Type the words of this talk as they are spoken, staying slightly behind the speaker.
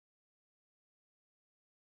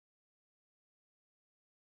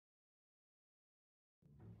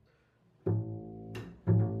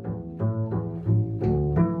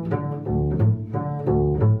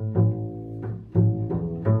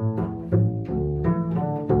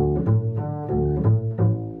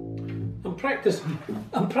practicing.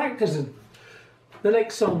 I'm practicing. The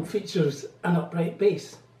next song features an upright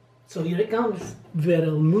bass. So here it comes. Ver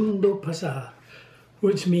el mundo pasar,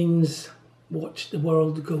 which means watch the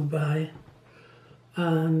world go by.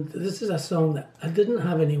 And this is a song that I didn't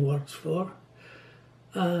have any words for.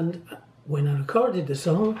 And when I recorded the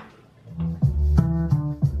song,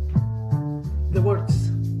 the words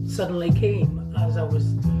suddenly came as I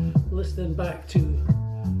was listening back to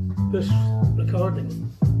this recording.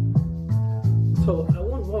 So I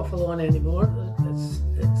won't waffle on anymore.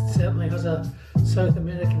 It certainly has a South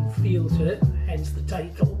American feel to it, hence the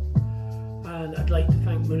title. And I'd like to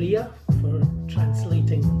thank Maria for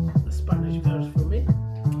translating the Spanish verse for me.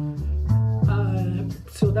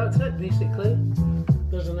 So that's it basically.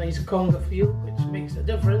 There's a nice conga feel which makes a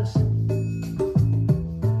difference.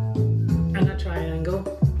 And a triangle.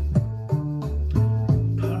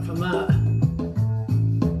 Apart from that,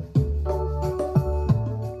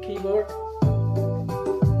 keyboard.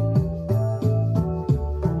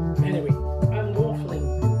 Anyway, I'm waffling.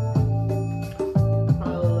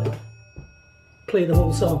 I'll play the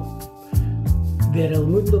whole song. Ver el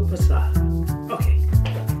mundo pasar. Okay.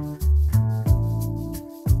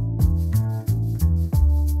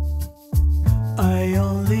 I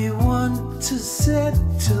only want to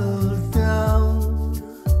settle down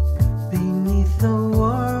beneath a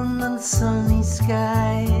warm and sunny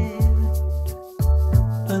sky,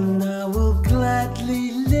 and I will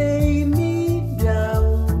gladly lay me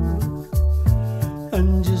down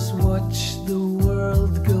and just watch the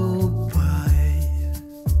world go by.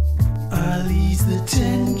 I'll ease the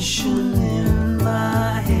tension in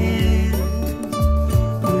my head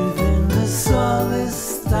within the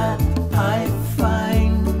solace that I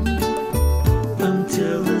find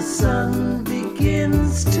until the sun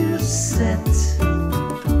begins to set.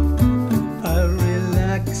 I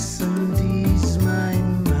relax and ease my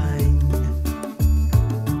mind.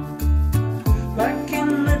 Back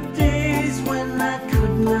in the days when I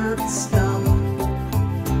could not stop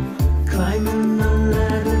climbing the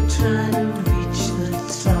ladder trying to reach the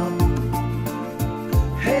top,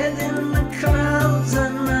 head in the clouds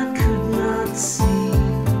and I could not see.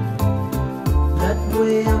 That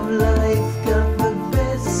way of life got the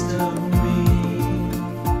best of me.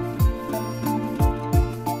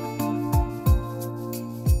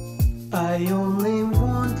 I only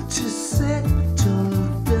want to settle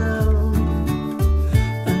down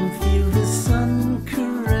and feel the sun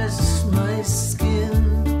caress my skin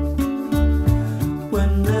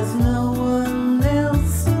when there's no one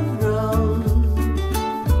else around.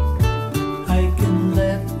 I can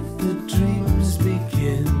let the dreams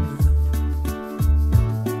begin.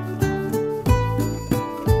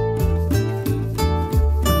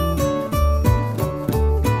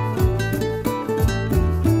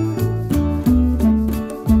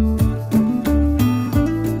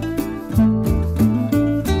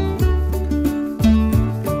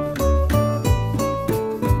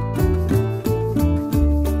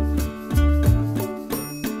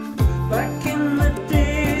 Back in the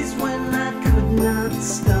days when I could not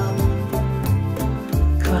stop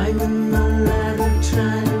climbing the ladder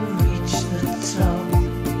trying to reach the top,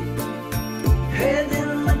 head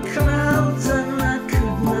in the clouds and I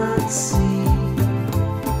could not see.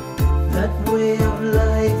 That way of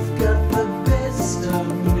life got the best of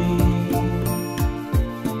me.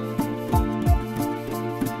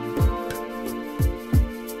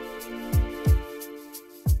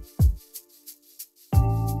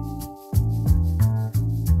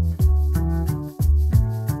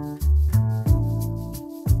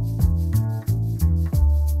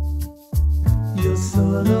 Yo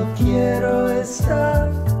solo quiero estar